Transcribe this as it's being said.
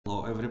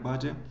Hello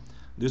everybody.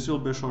 This will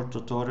be a short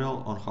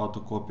tutorial on how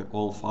to copy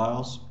all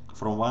files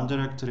from one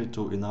directory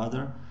to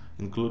another,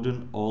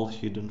 including all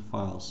hidden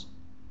files.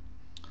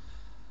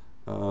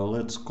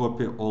 Let's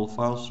copy all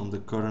files from the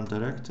current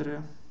directory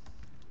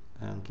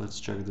and let's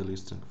check the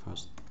listing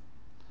first.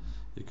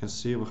 You can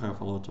see we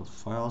have a lot of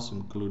files,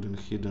 including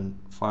hidden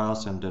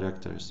files and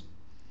directories.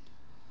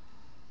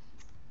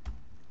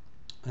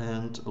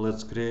 And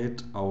let's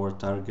create our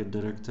target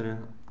directory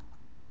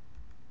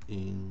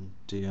in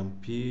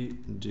tmp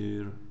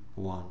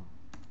dir1.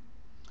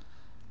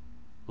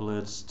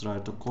 Let's try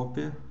to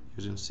copy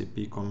using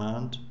cp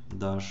command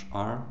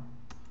 -r,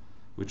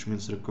 which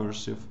means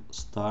recursive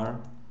star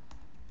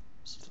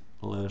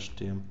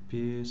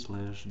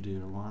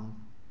 /tmp/dir1.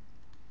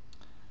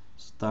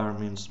 Star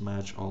means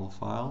match all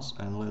files,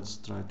 and let's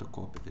try to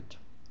copy it.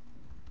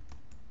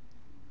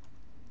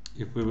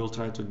 If we will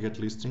try to get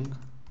listing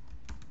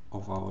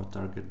of our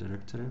target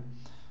directory,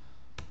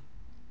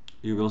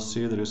 you will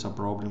see there is a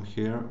problem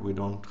here. We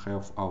don't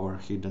have our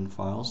hidden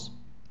files,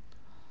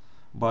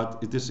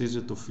 but it is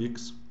easy to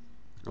fix.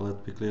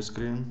 Let me clear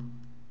screen.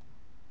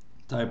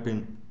 Type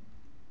in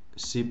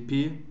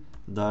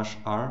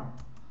cp-r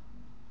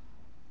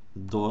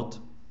dot,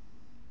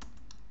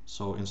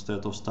 so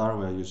instead of star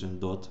we are using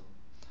dot,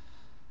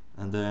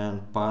 and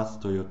then path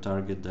to your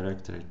target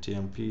directory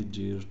tmp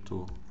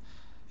dir2.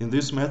 In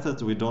this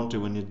method we don't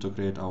even need to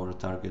create our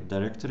target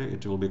directory,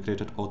 it will be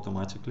created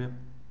automatically.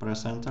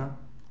 Press enter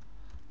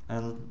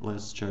and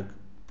let's check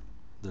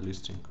the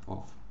listing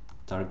of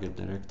target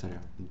directory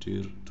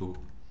dir2.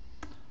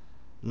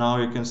 Now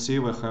you can see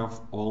we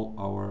have all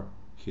our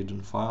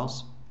hidden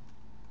files.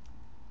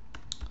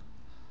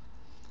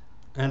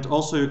 And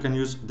also you can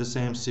use the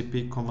same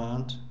cp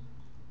command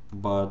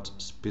but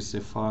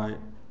specify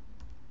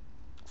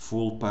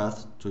full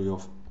path to your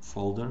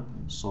folder,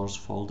 source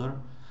folder,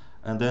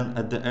 and then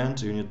at the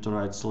end you need to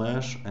write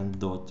slash and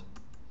dot,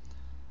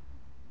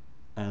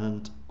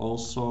 and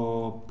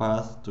also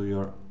path to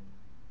your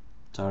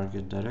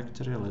target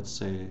directory, let's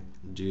say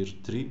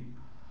dir3,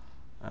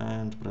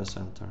 and press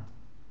enter.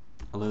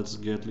 Let's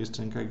get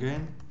listing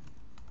again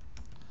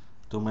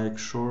to make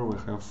sure we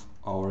have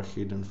our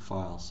hidden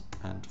files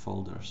and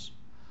folders.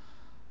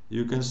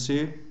 You can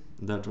see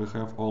that we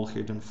have all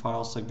hidden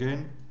files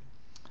again.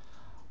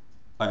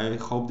 I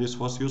hope this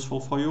was useful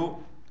for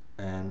you,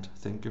 and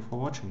thank you for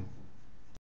watching.